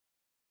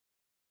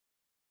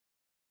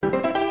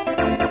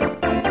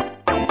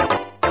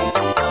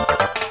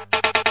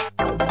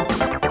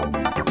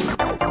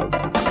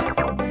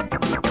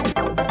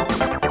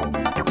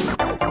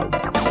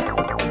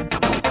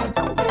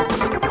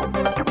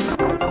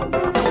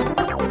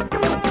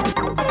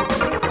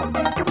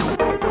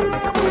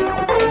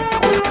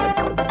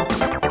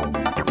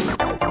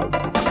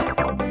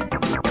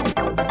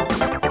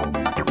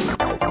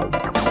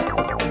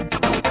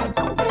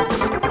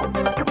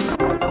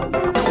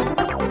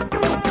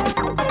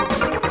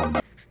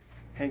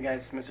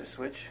guys, Mr.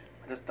 Switch.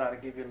 I just thought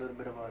I'd give you a little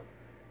bit of a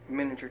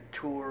miniature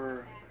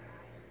tour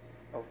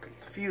of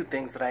a few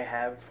things that I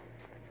have.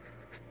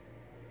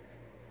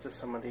 Just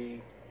some of the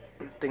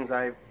things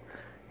I've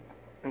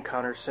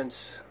encountered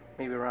since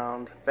maybe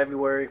around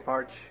February,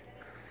 March.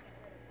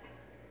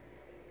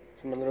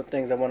 Some of the little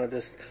things I want to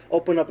just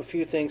open up a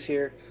few things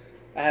here.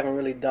 I haven't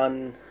really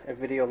done a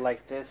video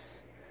like this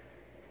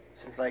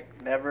since like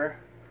never.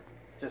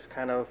 Just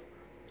kind of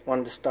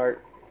wanted to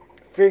start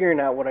figuring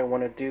out what I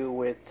want to do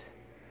with,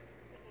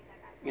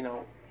 you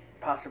know,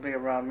 possibly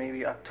around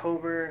maybe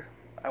October.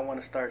 I want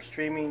to start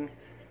streaming.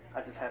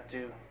 I just have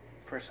to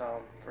first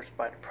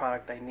buy the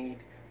product I need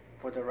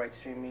for the right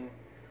streaming.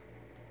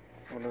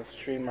 I'm going to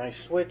stream my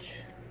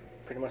Switch.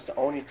 Pretty much the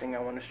only thing I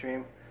want to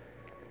stream.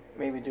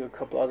 Maybe do a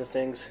couple other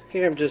things.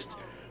 Here I'm just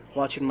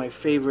watching my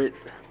favorite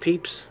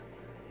peeps.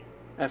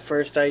 At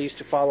first I used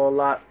to follow a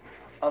lot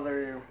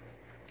other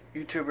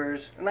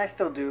YouTubers, and I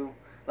still do.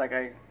 Like,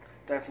 I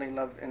definitely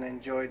loved and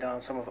enjoyed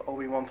some of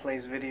Obi-Wan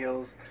Plays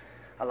videos,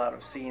 a lot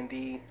of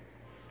C&D.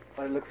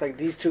 But it looks like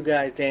these two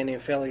guys, Danny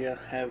and Felia,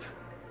 have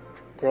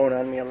grown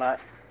on me a lot.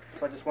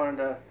 So I just wanted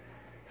to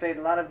say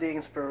a lot of the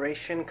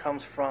inspiration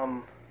comes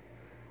from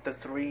the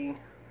three.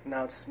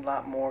 Now it's a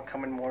lot more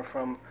coming more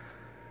from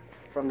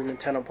the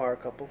Nintendo Power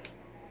couple.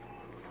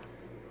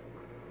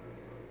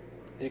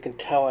 As you can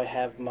tell, I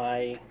have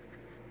my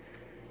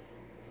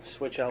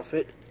Switch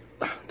outfit,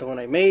 the one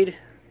I made,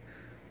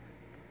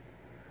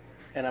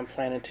 and I'm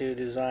planning to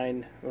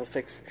design, we'll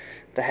fix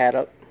the hat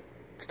up.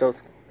 Still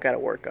got to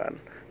work on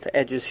the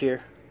edges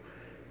here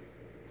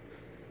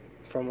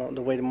from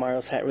the way the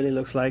Mario's hat really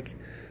looks like.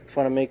 Just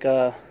want to make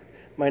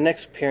my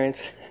next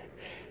appearance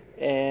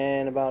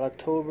in about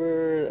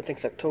October, I think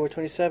it's October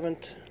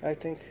 27th, I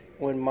think,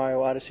 when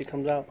Mario Odyssey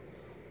comes out.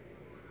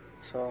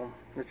 So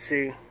let's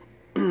see.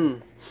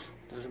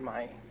 This is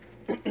my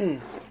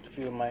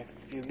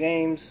few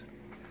games.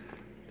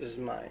 This is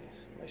my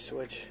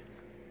Switch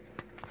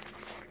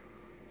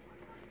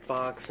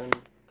box and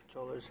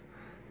controllers,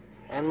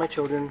 and my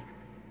children.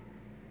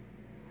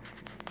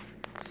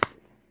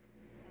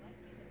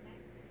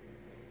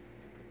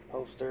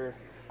 Poster.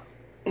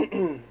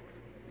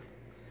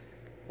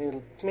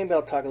 Maybe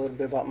I'll talk a little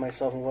bit about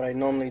myself and what I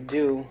normally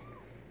do.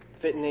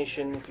 Fit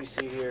Nation, if you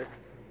see here,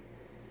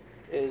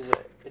 is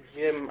a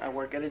gym. I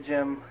work at a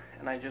gym,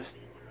 and I just,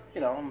 you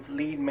know, I'm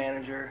lead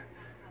manager.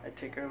 I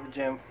take care of the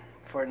gym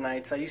for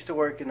nights. I used to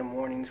work in the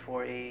mornings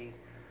for a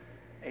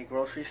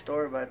grocery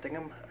store, but I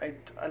think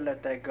I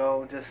let that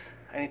go. Just,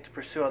 I need to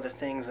pursue other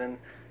things and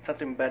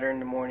something better in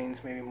the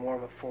mornings, maybe more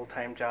of a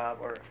full-time job,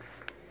 or,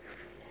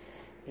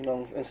 you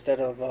know, instead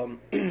of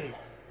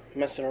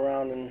messing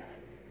around and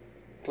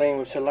playing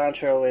with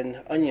cilantro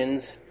and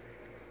onions.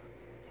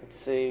 Let's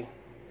see.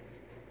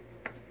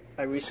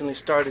 I recently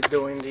started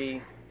doing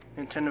the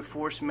Nintendo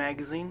Force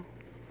magazine.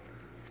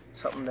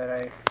 Something that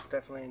I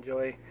definitely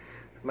enjoy.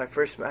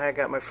 I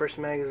got my first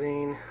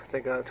magazine, I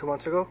think 2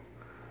 months ago.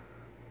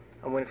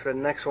 I'm waiting for the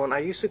next one. I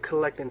used to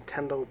collect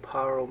Nintendo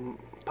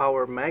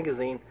Power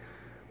magazine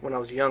when I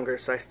was younger,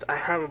 so I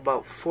have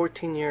about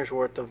 14 years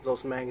worth of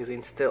those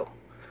magazines still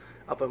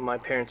up in my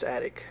parents'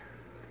 attic.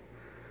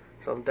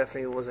 So I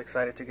definitely was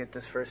excited to get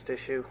this first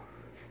issue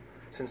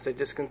since they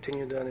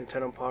discontinued the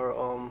Nintendo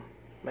Power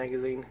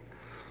magazine.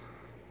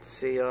 Let's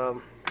see,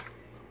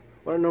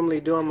 what I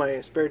normally do on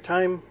my spare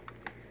time.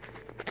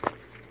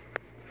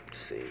 Let's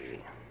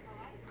see,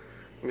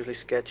 I'm usually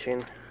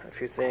sketching a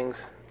few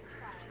things.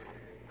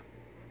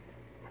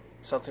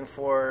 Something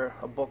for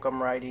a book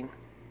I'm writing.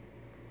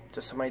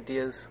 Just some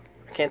ideas.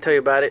 I can't tell you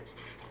about it.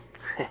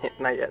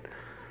 Not yet.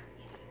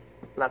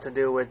 A lot to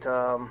do with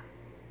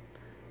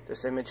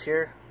this image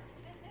here.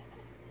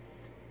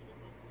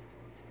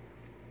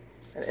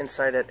 And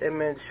inside that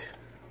image,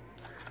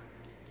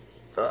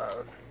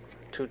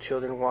 two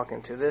children walk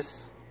into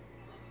this.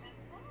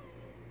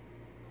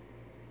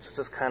 So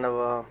just kind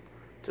of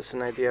just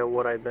an idea of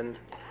what I've been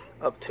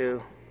up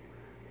to.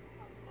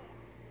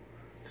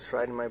 Just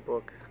writing my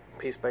book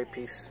piece by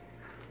piece.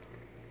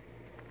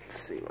 Let's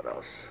see what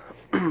else.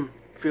 A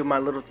few of my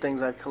little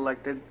things I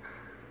collected.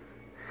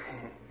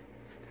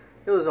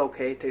 It was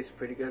okay, it tasted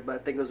pretty good, but I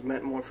think it was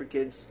meant more for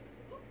kids.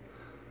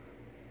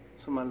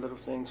 Some of my little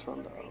things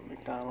from the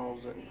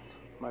McDonald's and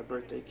my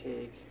birthday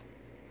cake.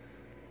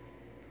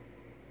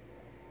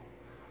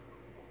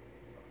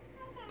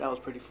 That was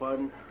pretty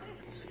fun.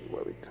 Let's see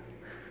what we done.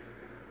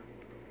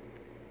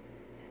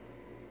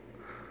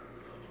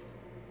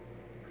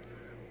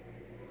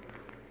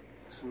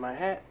 This is my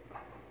hat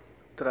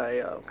that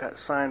I got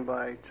signed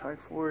by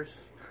Triforce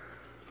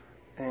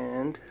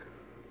and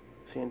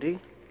C&D.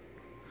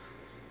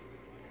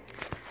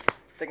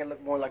 I think I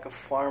look more like a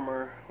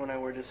farmer when I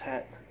wear this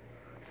hat.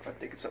 I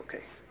think it's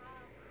okay.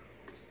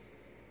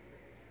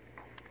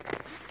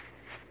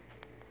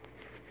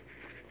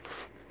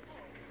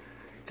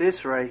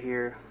 This right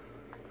here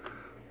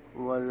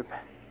was a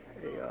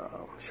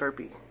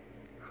Sharpie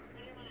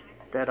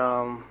that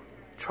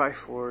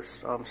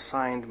Triforce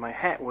signed my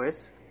hat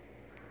with.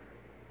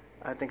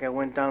 I think I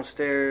went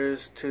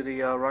downstairs to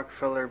the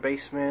Rockefeller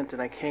basement,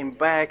 and I came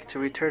back to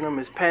return him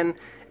his pen,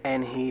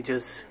 and he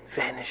just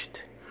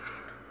vanished.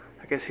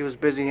 I guess he was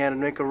busy. He had to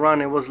make a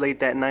run. It was late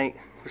that night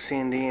for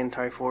C&D and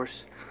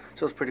Triforce,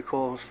 so it was pretty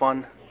cool. It was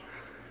fun.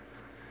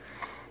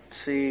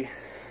 See,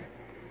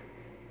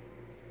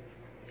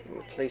 let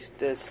me place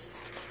this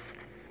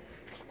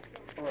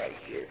right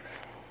here.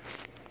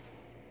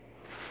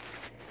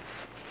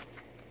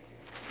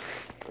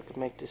 If I could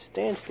make this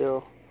stand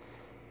still,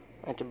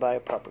 I had to buy a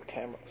proper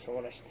camera. So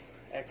when I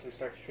actually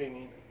start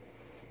streaming,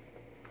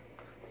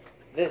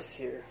 this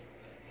here,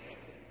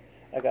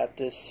 I got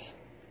this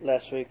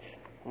last week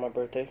on my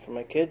birthday for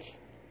my kids.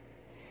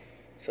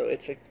 So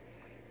it's a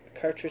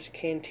cartridge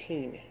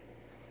canteen.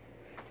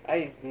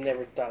 I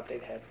never thought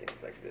they'd have things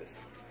like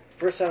this.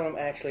 First time I'm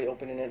actually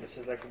opening it. This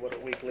is like, what, a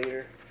week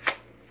later.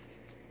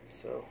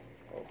 So,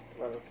 oh,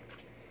 a lot of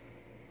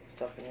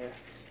stuff in here.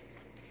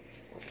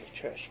 Where's the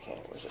trash can?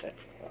 Where's it at?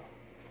 Oh,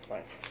 it's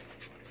fine.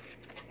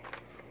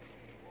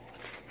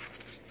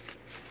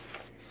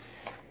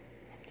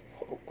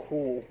 Oh,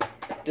 cool.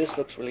 This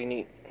looks really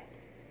neat.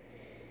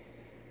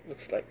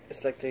 Looks like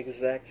it's like the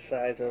exact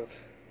size of,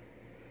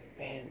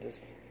 man, this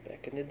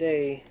back in the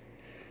day.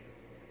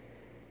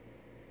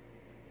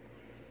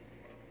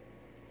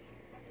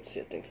 Let's see,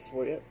 I think this is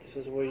where, yep, this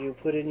is where you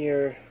put in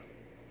your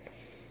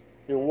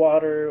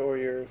water or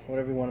your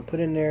whatever you want to put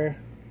in there.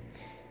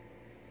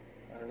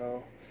 I don't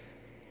know.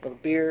 A little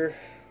beer,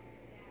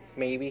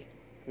 maybe,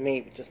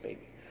 just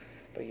maybe.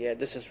 But yeah,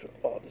 this is,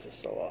 oh, this is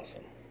so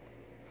awesome.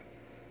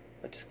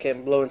 I just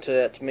can't blow into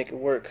that to make it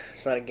work.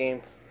 It's not a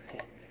game.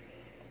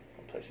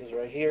 Place this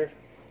right here.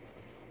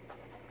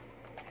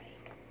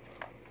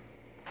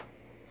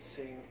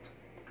 See,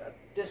 got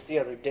this the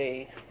other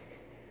day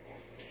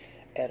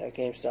at a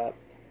GameStop.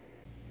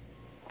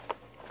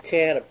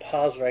 Okay, I had to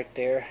pause right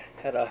there.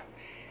 Had to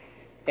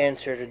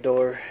answer the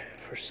door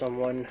for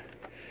someone,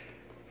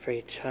 for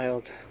a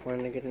child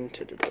wanting to get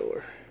into the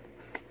door.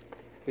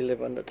 We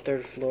live on the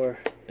 3rd floor.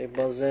 They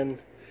buzz in.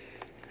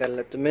 Gotta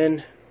let them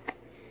in.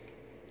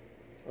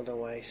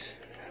 Otherwise,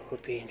 I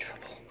would be in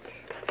trouble.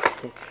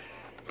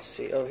 Let's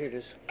see. Oh, here it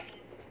is.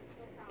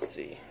 Let's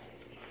see.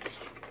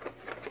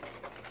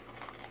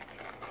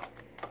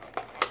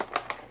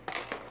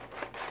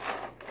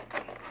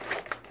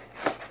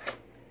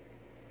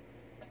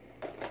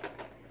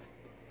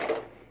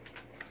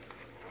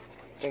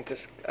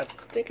 I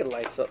think it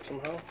lights up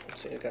somehow.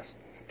 Let's see. It got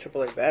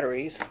AAA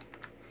batteries.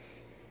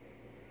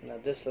 Now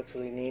this looks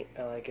really neat.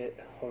 I like it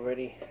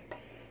already.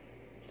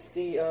 It's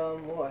the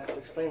well, I have to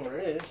explain what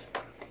it is.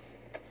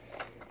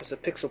 It's a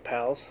Pixel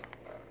Pals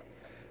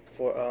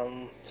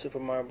for Super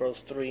Mario Bros.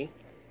 3.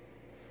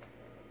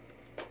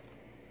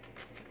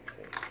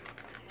 Okay.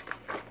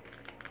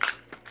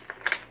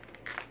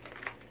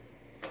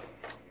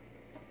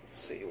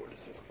 Let's see, where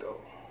does this go?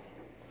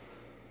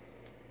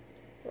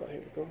 Oh, here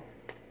we go.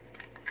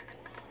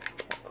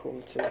 Oh, cool,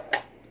 let's see.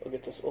 I'll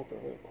get this open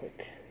real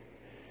quick.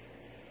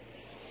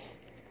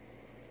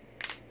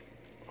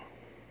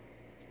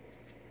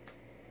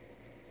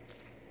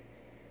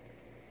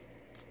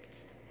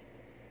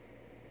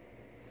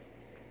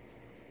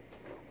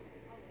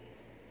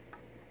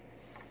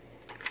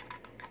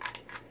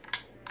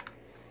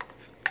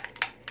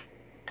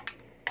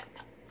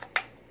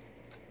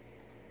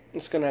 I'm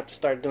just gonna have to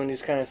start doing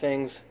these kind of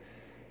things.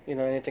 You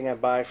know, anything I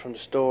buy from the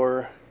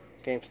store,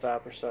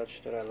 GameStop or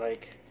such that I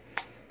like,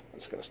 I'm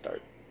just gonna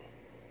start.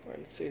 Alright,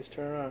 let's see, let's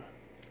turn it on.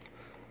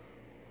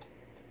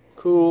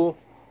 Cool.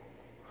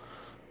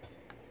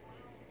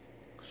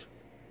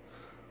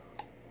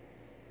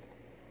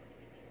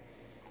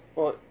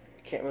 Well,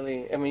 you can't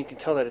really, I mean, you can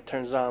tell that it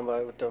turns on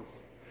by with the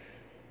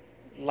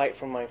light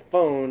from my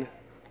phone.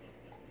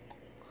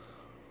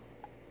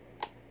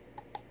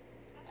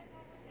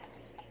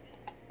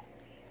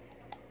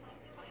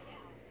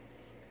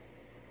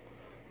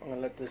 I'm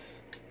gonna let this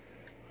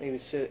maybe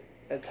sit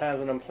at times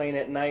when I'm playing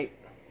at night.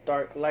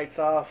 Dark lights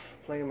off,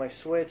 playing my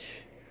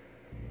Switch.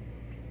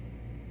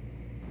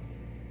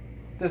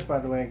 This, by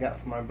the way, I got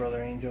from my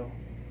brother Angel.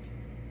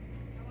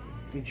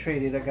 We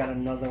traded. I got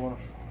another one.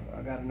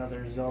 I got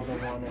another Zelda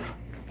one, and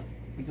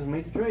we just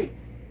made the trade.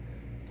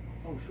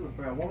 Oh shoot! I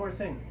forgot one more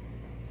thing.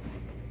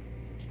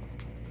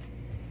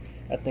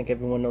 I think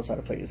everyone knows how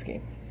to play this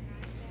game.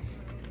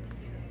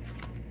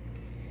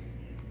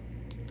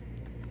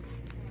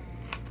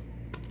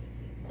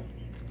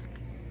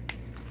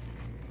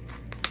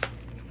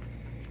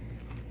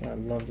 I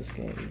love this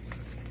game.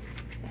 It's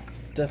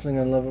definitely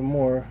gonna love it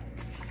more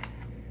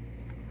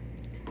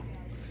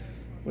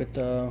with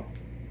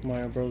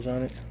Mario Bros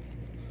on it.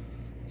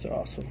 It's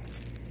awesome.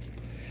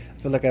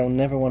 I feel like I don't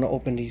never want to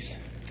open these.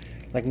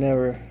 Like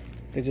never.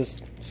 They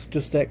just, it's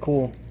just that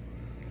cool.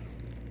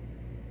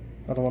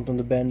 I don't want them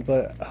to bend,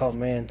 but oh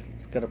man,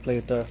 it's gotta play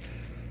with the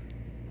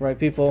right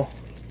people,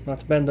 not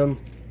to bend them.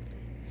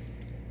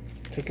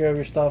 Take care of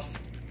your stuff.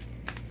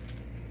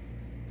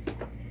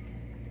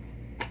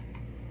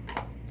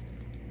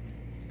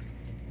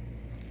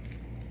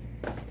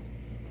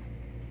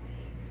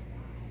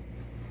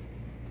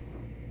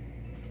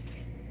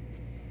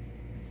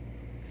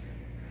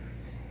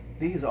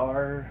 these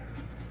are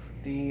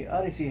the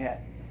Odyssey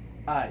hat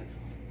eyes,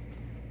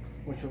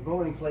 which will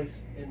go in place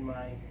in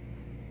my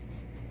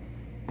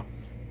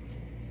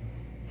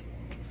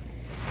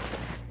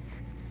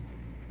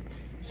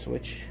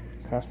Switch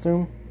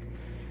costume.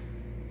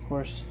 Of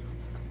course,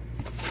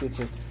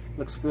 it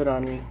looks good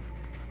on me.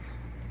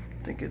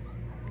 I think it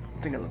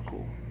looks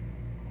cool.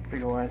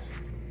 Big ol' eyes.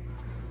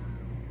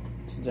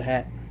 This is the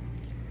hat.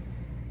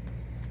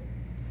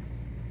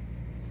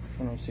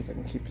 I'm gonna see if I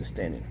can keep this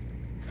standing.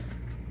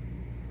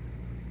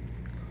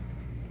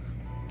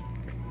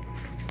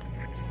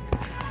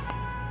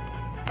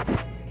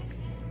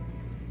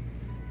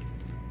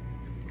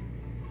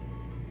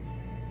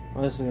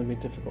 Well, this is gonna be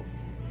difficult.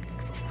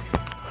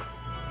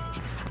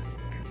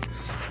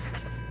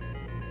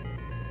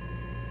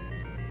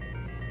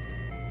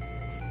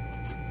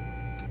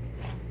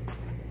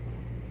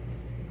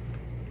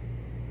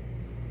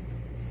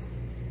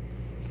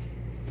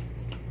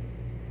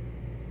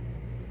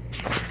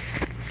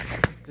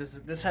 Does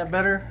this hat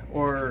better,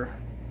 or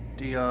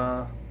the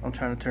I'm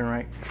trying to turn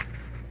right.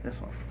 This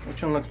one.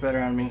 Which one looks better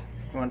on me?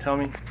 You want to tell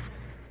me?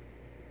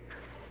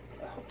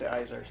 I hope the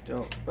eyes are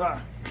still.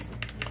 Ah.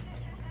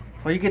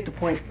 Well, you get the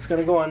point. It's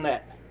gonna go on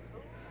that.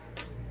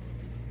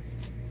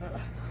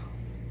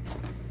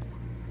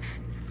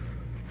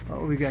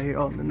 What we got here?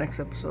 Oh, the next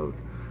episode.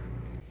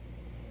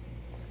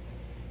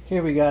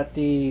 Here we got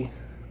the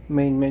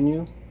main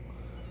menu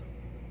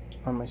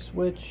on my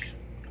Switch.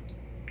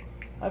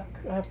 I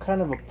have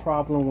kind of a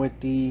problem with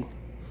the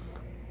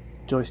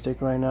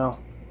joystick right now.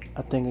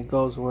 I think it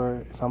goes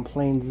where if I'm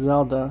playing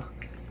Zelda,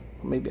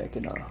 maybe I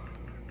can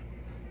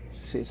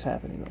see it's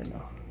happening right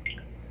now.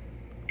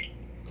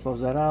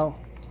 Close that out.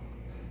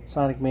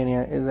 Sonic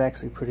Mania is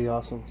actually pretty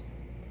awesome.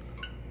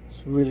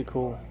 It's really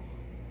cool.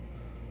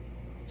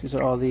 These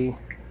are all the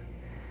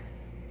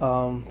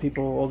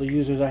people, all the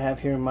users I have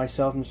here.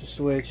 Myself, Mr.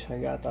 Switch. I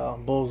got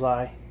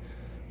Bullseye,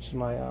 which is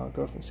my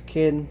girlfriend's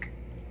kid.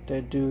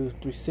 Dead Dude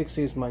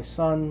 360 is my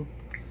son,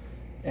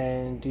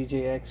 and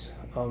DJX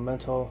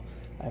Mental.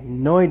 I have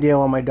no idea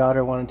why my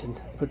daughter wanted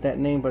to put that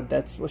name, but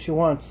that's what she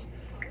wants.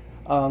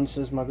 This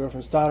is my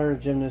girlfriend's daughter,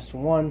 Gymnast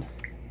 1,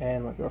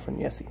 and my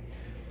girlfriend Yessie.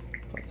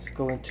 Let's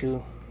go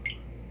into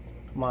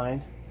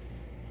mine.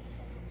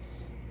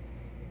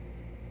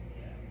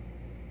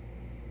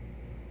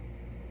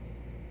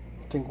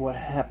 I think what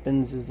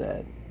happens is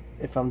that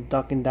if I'm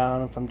ducking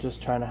down, if I'm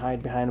just trying to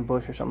hide behind a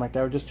bush or something like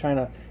that, or just trying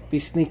to be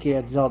sneaky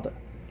at Zelda.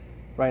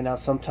 Right now,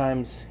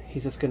 sometimes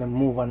he's just gonna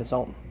move on his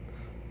own,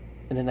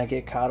 and then I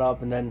get caught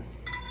up, and then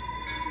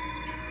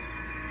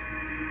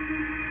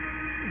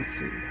let's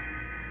see.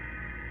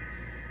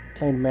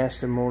 Playing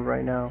master mode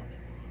right now.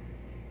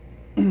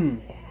 I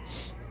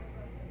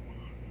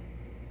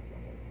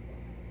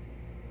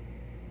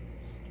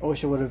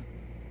wish I would have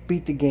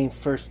beat the game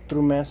first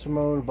through master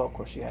mode, but of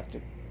course you have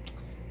to,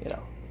 you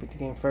know, beat the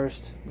game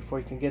first before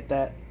you can get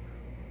that.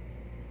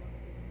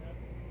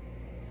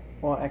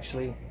 Well,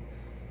 actually,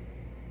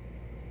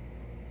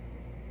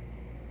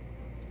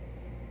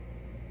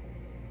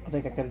 I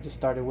think I could have just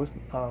started with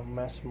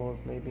master mode,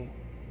 maybe.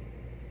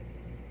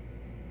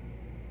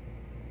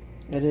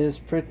 It is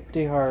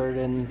pretty hard,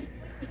 and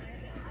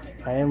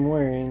I am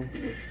wearing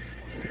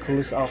the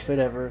coolest outfit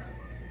ever.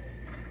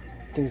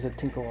 I think it's a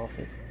Tinkle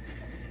outfit.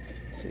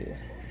 Let's see,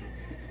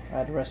 I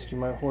had to rescue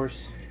my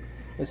horse.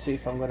 Let's see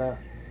if I'm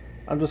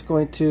just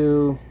going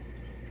to,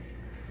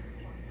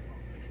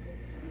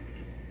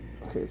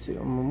 okay, let's see,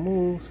 I'm gonna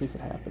move, see if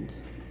it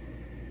happens.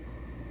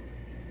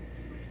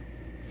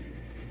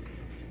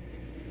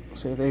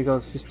 So there he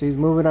goes. He's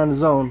moving on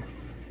his own.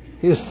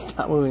 He doesn't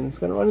stop moving. He's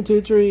gonna run into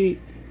a tree.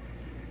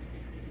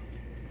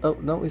 Oh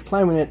no, he's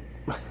climbing it.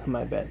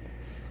 My bad.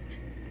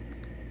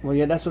 Well,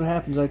 yeah, that's what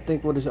happens. I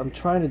think what I'm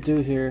trying to do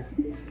here,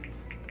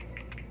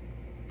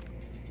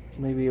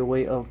 maybe a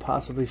way of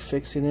possibly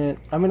fixing it.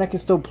 I mean, I can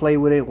still play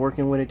with it,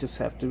 working with it. Just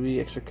have to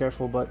be extra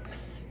careful. But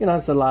you know,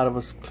 it's a lot of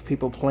us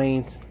people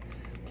playing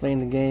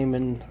the game,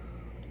 and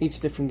each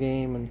different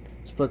game, and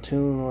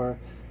Splatoon or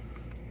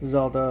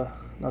Zelda.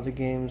 Other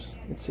games.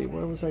 Let's see,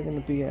 where was I going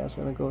to be at? I was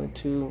going to go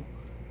into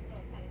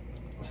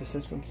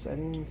system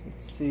settings.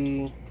 Let's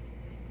see.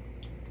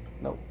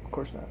 No, of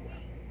course not.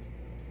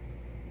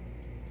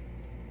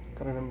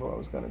 Gotta remember where I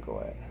was going to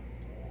go at.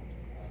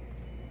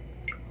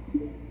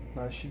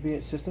 Now it should be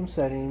at system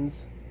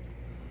settings.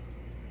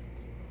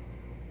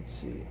 Let's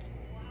see.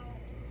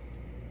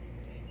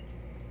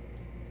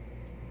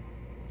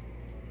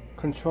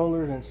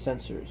 Controllers and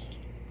sensors.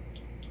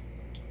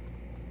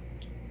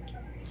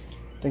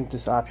 I think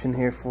this option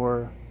here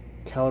for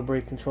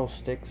calibrate control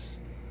sticks,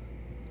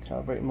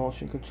 calibrate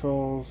motion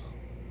controls,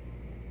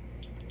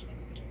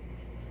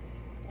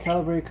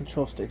 calibrate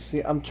control sticks.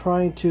 See, I'm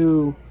trying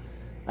to,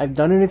 I've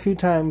done it a few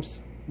times,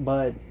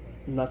 but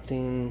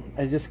nothing,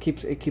 it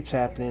keeps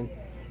happening.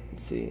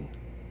 Let's see.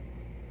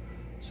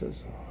 It says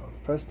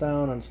press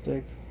down on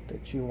stick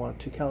that you want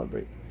to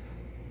calibrate.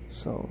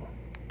 So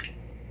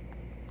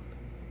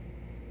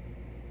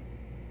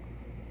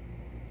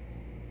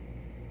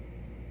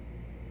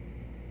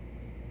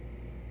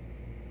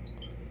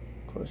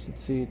Of course,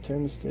 let's see,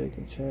 turn the stick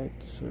and check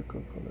the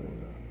circle color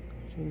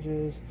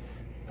changes.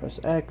 Press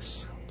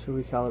X to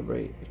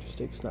recalibrate if your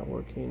stick's not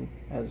working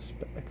as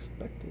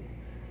expected.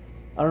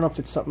 I don't know if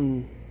it's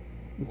something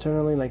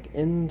internally, like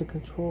in the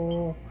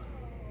control,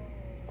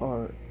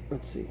 or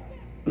let's see,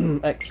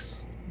 X,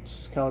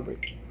 let's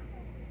calibrate.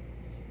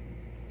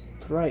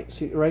 To right,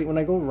 see, right, when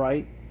I go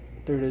right,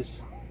 there it is.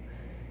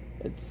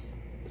 It's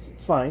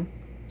fine.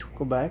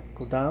 Go back,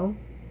 go down,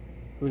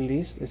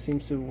 release. It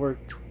seems to work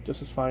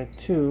just as fine.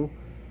 2,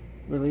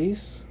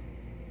 release.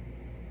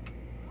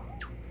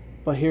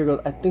 But here goes,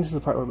 I think this is the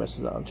part where it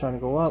messes up. I'm trying to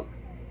go up.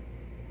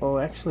 Oh,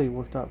 it actually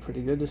worked out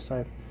pretty good this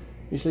time.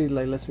 Usually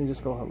like lets me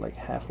just go like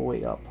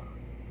halfway up.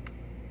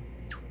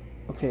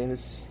 Okay,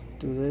 let's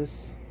do this.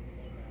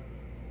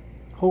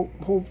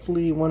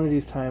 Hopefully one of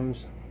these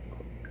times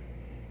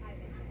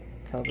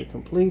calibrate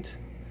complete.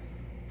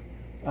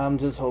 I'm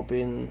just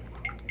hoping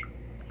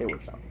it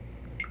works out.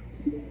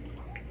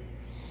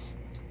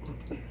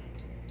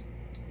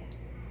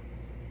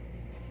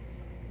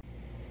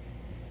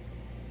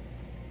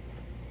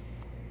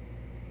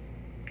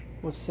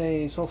 Would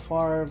say so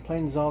far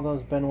playing Zelda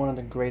has been one of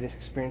the greatest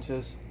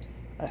experiences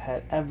I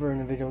had ever in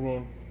a video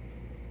game.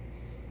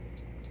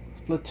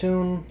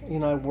 Splatoon,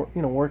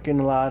 working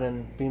a lot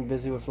and being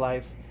busy with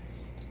life,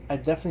 I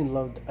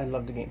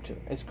love the game too.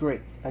 It's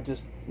great. I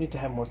just need to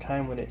have more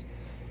time with it.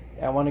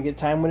 I want to get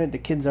time with it. The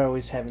kids are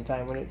always having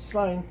time with it. It's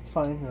fine.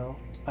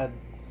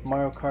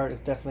 Mario Kart is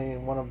definitely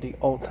one of the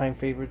all-time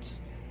favorites,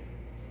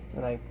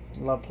 and I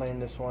love playing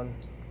this one.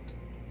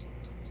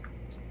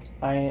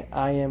 I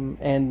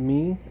Am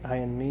Me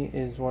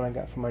is one I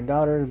got from my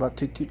daughter. It's about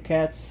 2 cute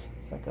cats.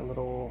 It's like a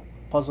little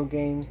puzzle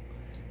game.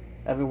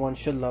 Everyone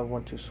should love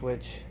 1-2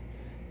 Switch.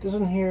 This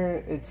one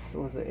here,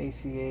 was the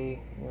ACA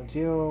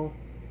Geo,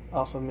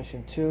 also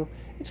Mission 2.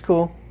 It's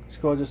cool.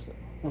 I just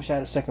wish I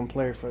had a second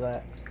player for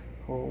that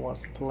who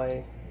wants to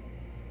play.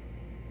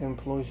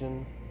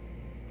 Implosion,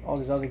 all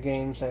these other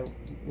games that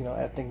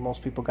I think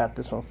most people got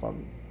this one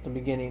from the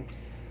beginning.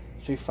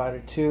 Street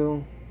Fighter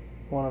 2,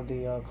 one of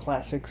the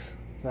classics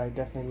that I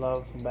definitely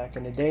love from back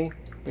in the day.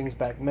 Brings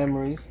back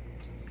memories.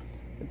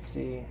 Let's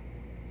see.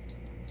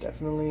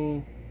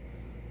 Definitely.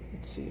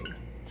 Let's see.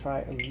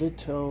 Try a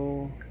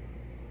little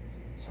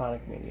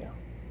Sonic Mania.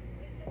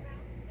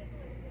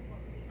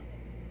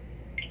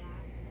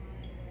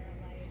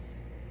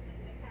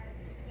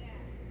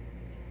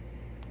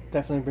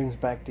 Definitely brings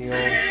back the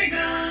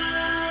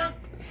old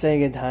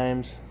Sega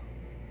times.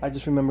 I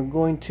just remember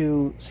going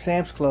to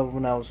Sam's Club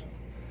when I was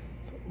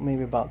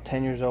maybe about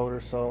 10 years old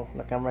or so.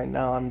 Like I'm right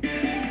now. I'm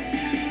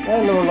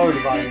a little lower the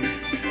volume.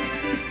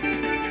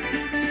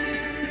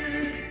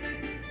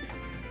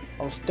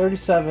 I was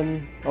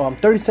 37. Oh, I'm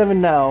 37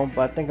 now,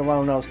 but I think around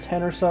when I was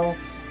 10 or so,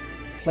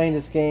 playing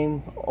this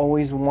game,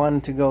 always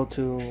wanted to go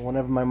to,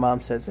 whenever my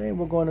mom says, hey,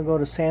 we're going to go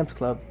to Sam's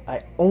Club,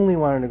 I only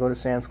wanted to go to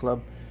Sam's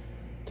Club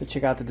to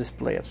check out the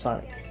display of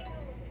Sonic.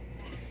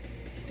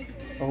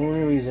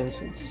 Only reasons.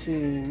 Let's see,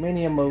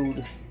 Mania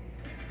mode.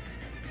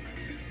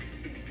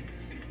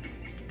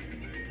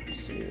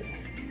 Let's see.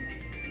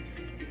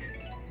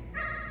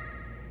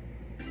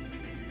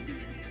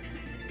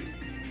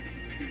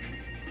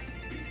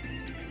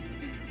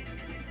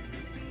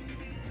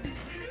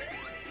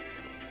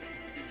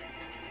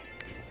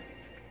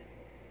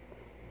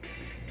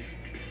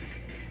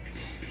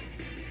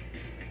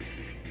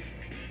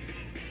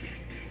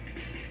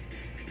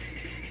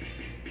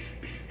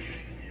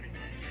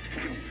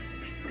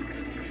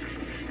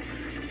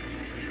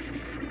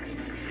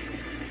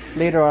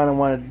 Later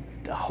on,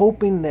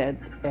 hoping that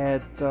I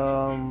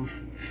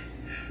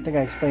think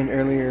I explained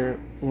earlier,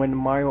 when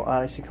Mario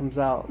Odyssey comes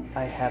out,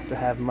 I have to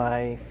have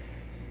my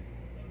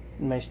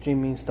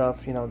streaming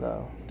stuff,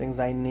 the things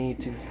I need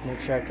to make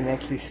sure I can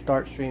actually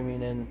start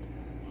streaming, and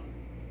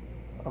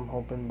I'm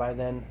hoping by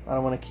then. I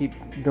don't want to keep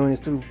doing this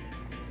through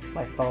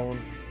my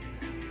phone.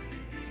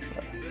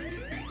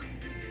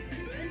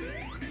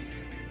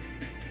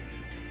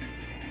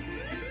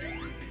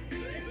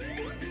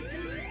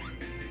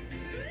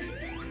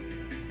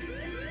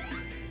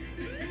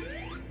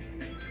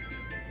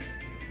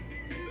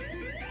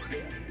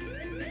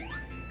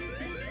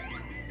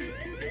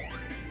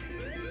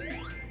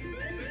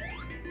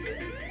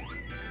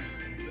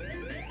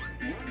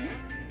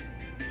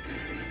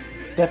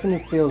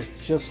 Definitely feels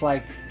just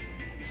like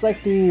it's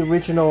like the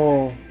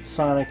original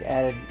Sonic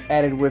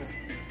added with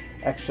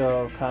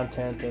extra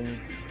content and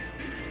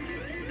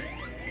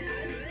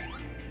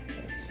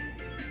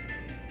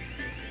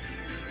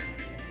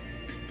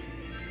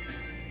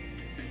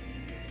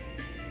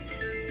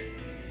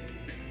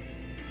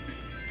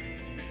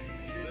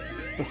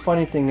the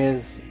funny thing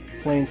is,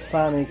 playing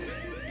Sonic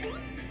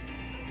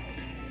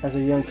as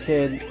a young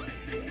kid,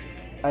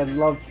 I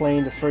loved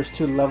playing the first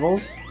 2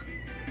 levels.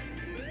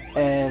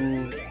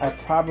 And I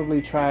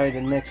probably tried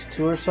the next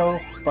 2 or so,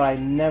 but I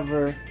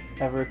never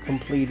ever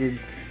completed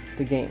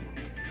the game.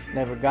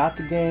 Never got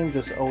the game,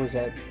 just always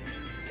at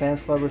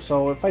Sam's Club or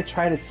so. If I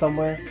tried it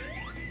somewhere,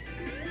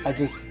 I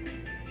just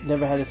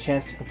never had a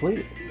chance to complete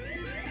it.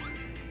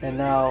 And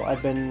now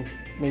I've been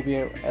maybe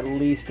at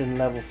least in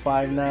level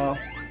 5 now.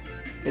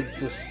 It's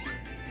just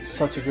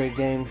such a great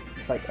game.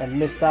 It's like I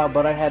missed out,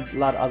 but I had a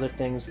lot of other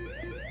things.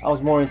 I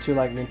was more into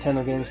like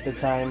Nintendo games at the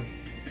time.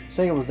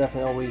 Sega was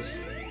definitely always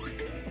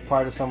a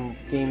part of some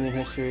gaming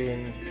history.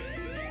 And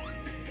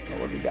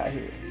what do we got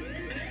here?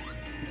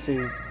 Let's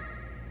see.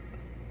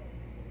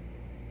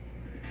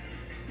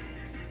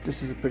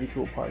 This is a pretty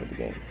cool part of the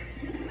game.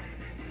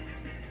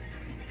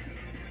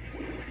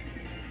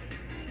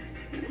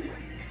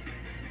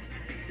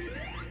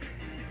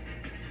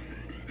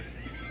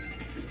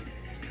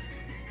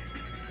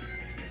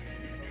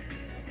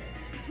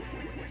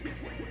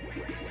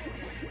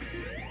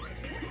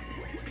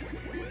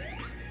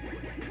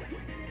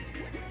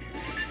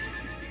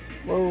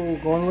 Whoa,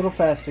 going a little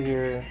faster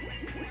here.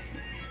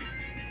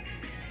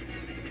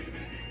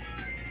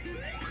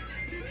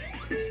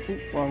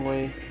 Oop, wrong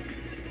way.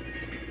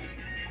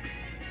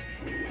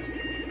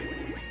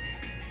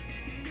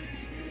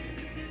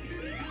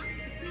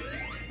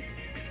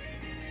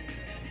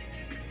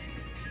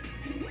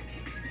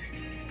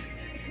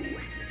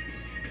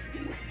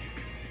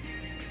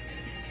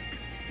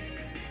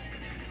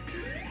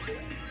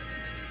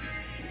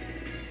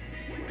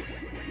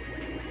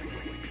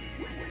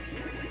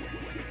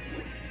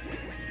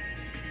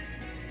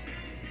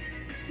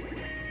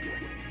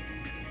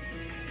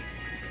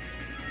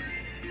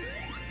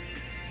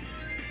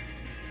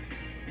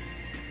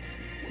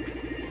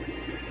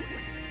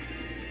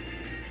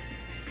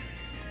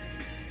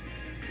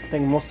 I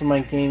think most of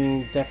my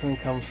gaming definitely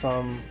comes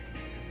from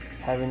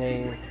having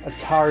a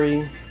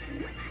Atari.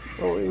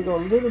 Oh, we go a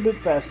little bit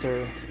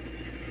faster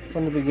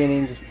from the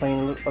beginning, just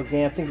playing a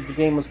game. I think the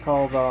game was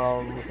called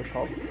what's it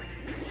called?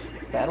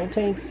 Battle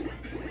Tank.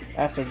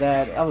 After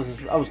that, I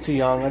was too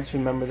young. I just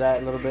remember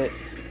that a little bit.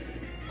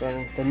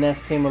 Then the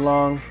NES came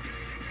along.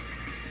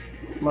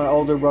 My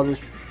older brothers.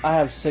 I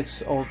have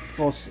six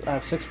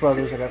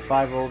brothers. I got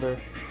 5 older,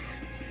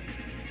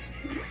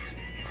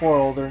 4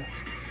 older.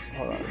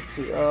 Hold on, let's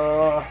see.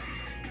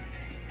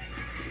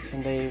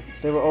 And they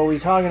were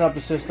always hogging up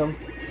the system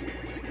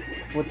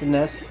with the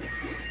NES.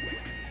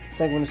 I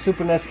think when the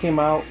Super NES came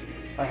out,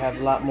 I had a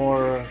lot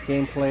more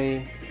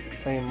gameplay,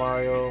 playing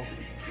Mario,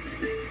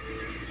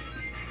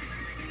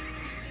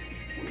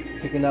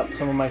 picking up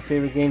some of my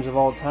favorite games of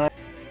all time.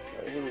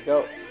 Right, here we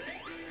go.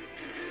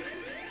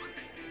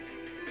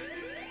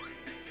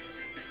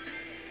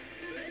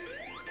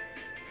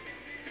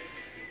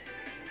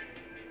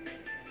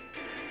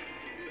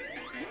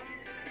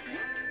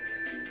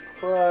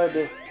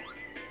 Crud.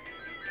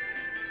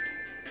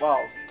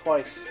 Wow,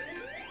 twice.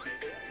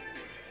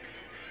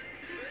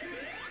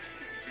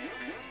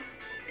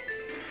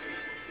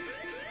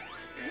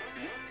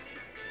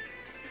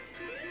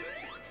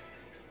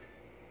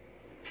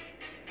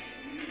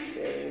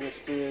 Okay,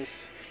 let's do this.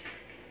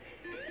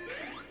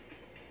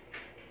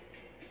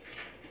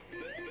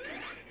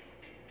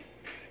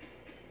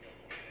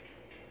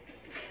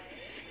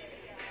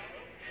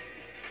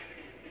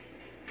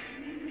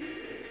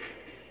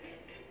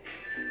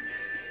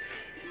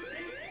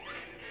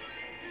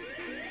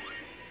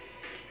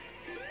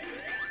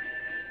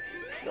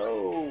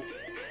 No.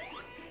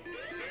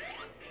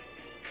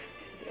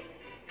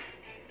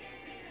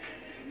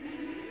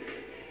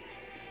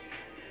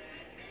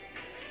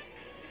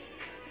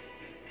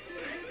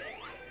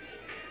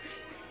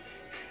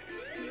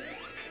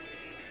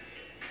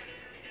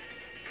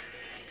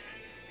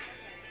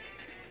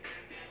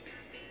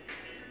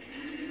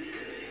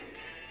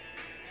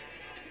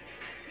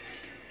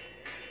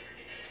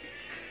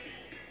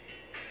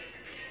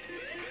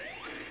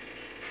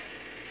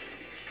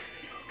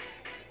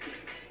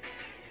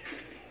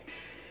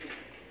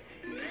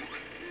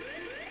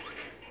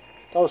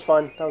 That was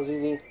fun. That was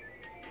easy.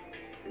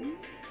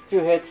 A few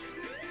hits.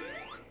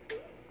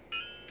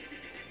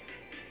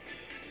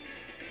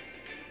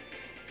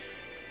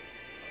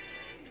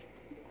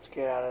 Let's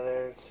get out of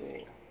there. Let's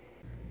see.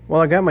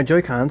 Well, I got my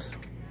Joy-Cons.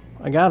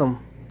 I got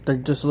them. They're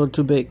just a little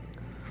too big.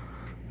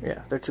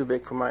 Yeah, they're too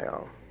big for my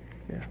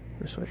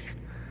the Switch.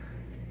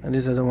 And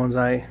these are the ones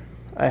I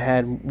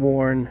had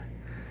worn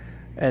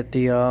at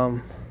the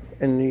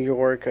in New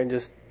York.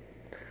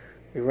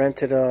 We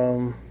rented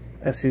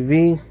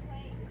SUV.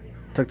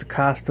 Took the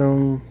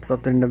costume,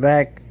 flipped it in the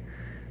back,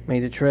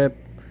 made the trip,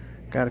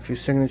 got a few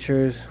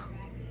signatures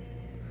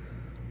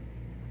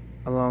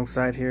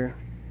alongside here.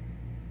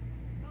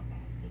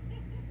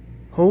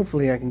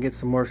 Hopefully I can get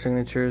some more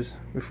signatures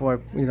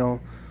before I,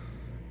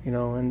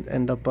 and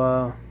end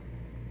up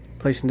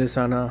placing this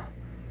on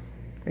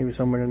maybe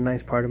somewhere in a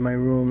nice part of my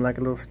room, like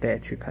a little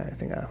statue kind of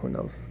thing. Who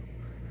knows?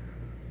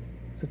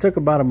 So it took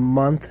about a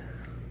month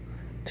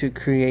to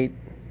create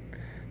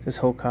this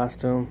whole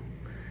costume.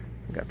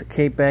 Got the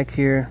cape back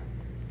here.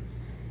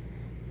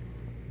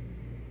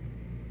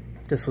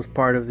 This was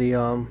part of the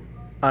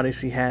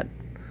Odyssey hat.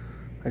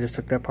 I just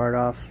took that part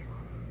off.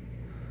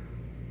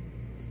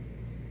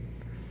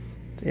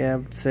 Yeah, I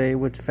would say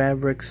with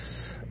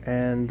fabrics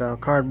and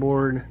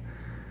cardboard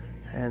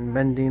and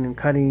bending and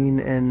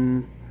cutting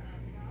and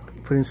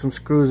putting some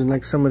screws in.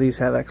 Like some of these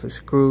have actually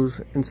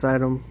screws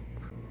inside them.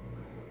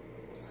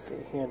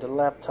 see here the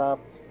laptop.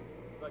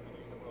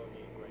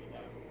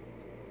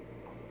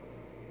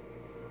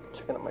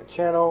 Checking out my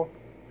channel.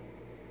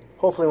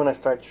 Hopefully when I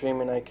start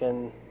streaming I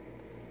can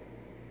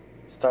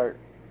start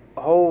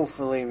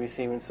hopefully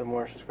receiving some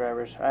more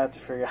subscribers. I have to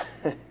figure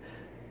out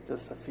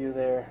just a few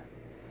there.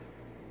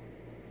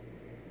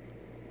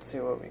 Let's see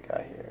what we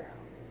got here.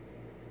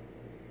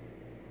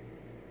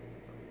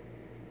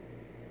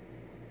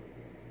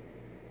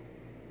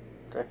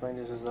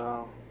 Definitely this is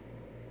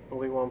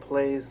Obi-Wan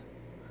Plays.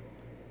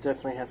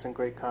 Definitely has some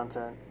great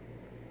content.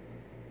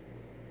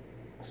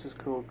 This is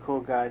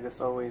cool guy,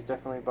 just always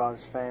definitely about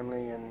his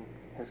family and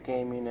his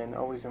gaming, and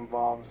always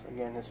involves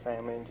again his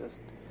family, and just,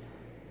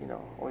 you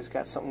know, always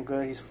got something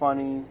good. He's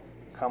funny,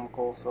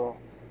 comical, so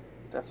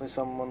definitely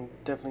someone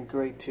definitely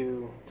great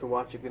to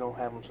watch. If you don't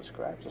have him,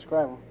 subscribe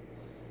him.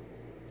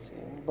 See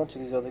a bunch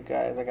of these other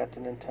guys. I got the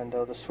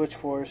Nintendo, the Switch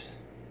Force.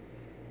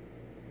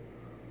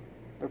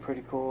 They're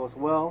pretty cool as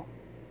well.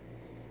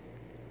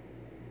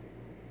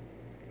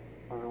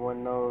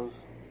 Everyone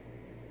knows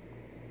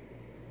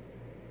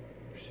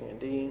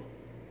Sandy.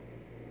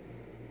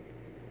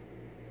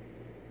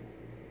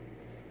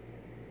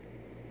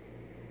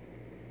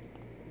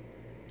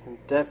 And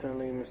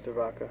definitely Mr.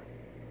 Vaca.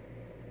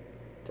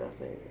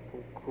 Definitely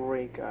a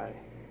great guy.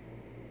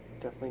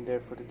 Definitely there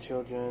for the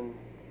children.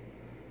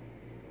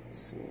 Let's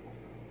see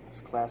his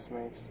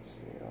classmates. Let's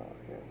see, yeah,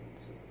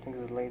 I think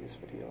it's his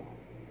latest video.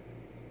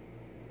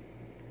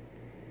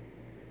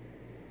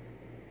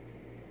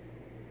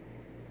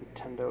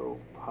 Nintendo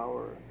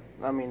Power.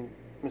 I mean,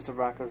 Mr.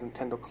 Vaca's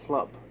Nintendo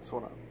Club. That's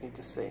what I need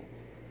to say.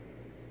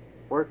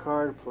 Work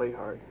hard, play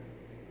hard.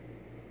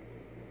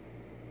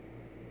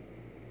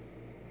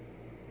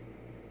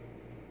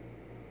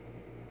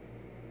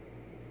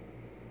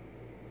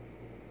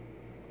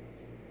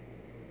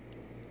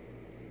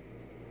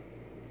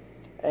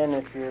 And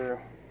if you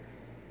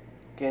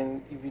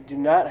do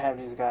not have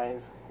these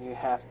guys, you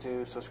have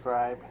to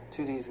subscribe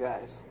to these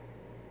guys.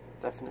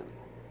 Definitely.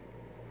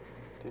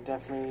 They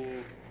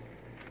definitely,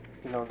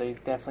 you know, they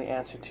definitely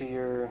answer to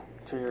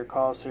your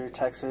calls, to your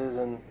texts,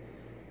 and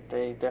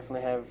they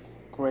definitely have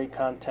great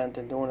content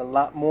and doing a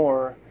lot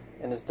more,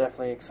 and it's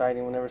definitely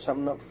exciting whenever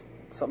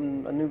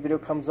a new video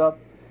comes up.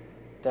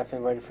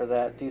 Definitely ready for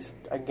that. These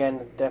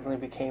again definitely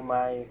became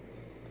my,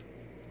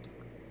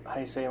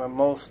 my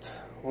most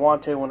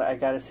wanted when I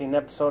got to see an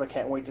episode. I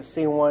can't wait to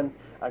see one.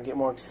 I get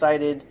more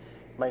excited.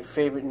 My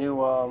favorite new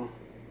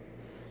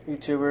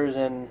YouTubers,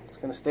 and it's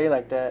gonna stay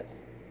like that.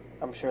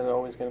 I'm sure they're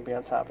always gonna be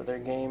on top of their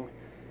game.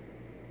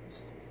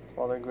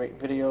 All their great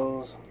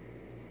videos.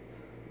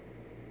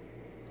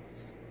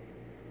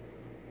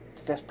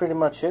 That's pretty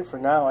much it for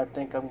now. I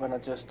think I'm gonna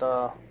just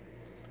I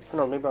don't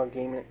know, maybe I'll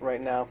game it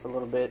right now for a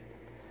little bit,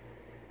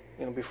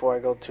 you know, before I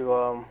go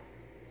to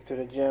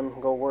the gym,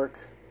 go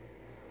work.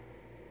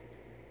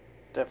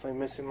 Definitely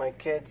missing my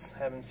kids.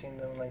 Haven't seen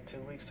them in like 2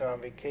 weeks. They're on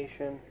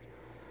vacation.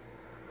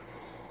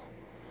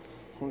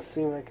 Let's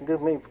see what I can do.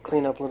 Maybe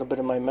clean up a little bit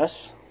of my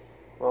mess.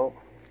 Well,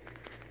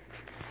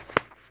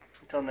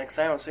 until next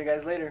time, I'll see you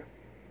guys later.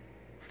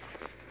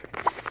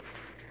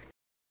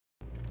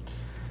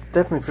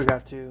 Definitely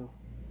forgot to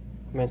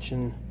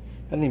mention,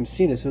 I didn't even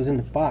see this, it was in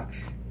the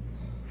box.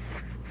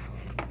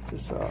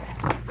 This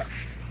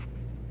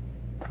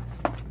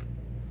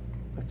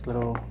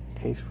little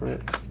case for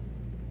it.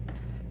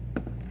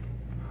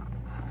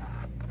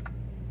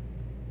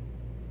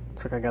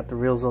 Looks like I got the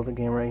real Zelda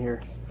game right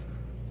here.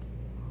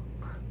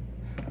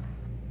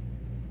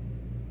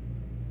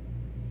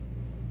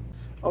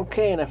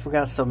 Okay, and I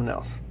forgot something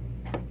else.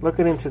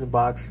 Looking into the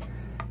box.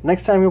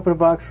 Next time you open a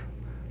box,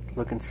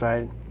 look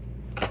inside.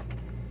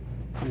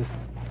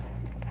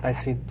 I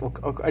see.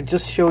 Okay, I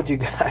just showed you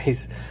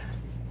guys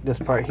this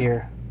part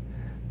here,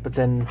 but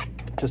then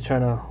just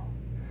trying to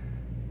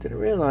didn't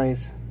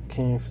realize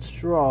came with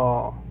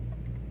straw.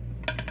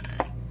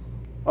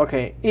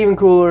 Okay, even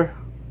cooler.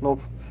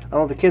 Nope. I don't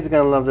know if the kids are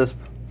gonna love this,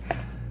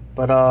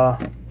 but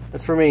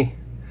it's for me.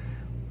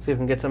 See if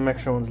we can get some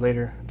extra ones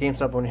later.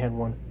 GameStop only had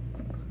one.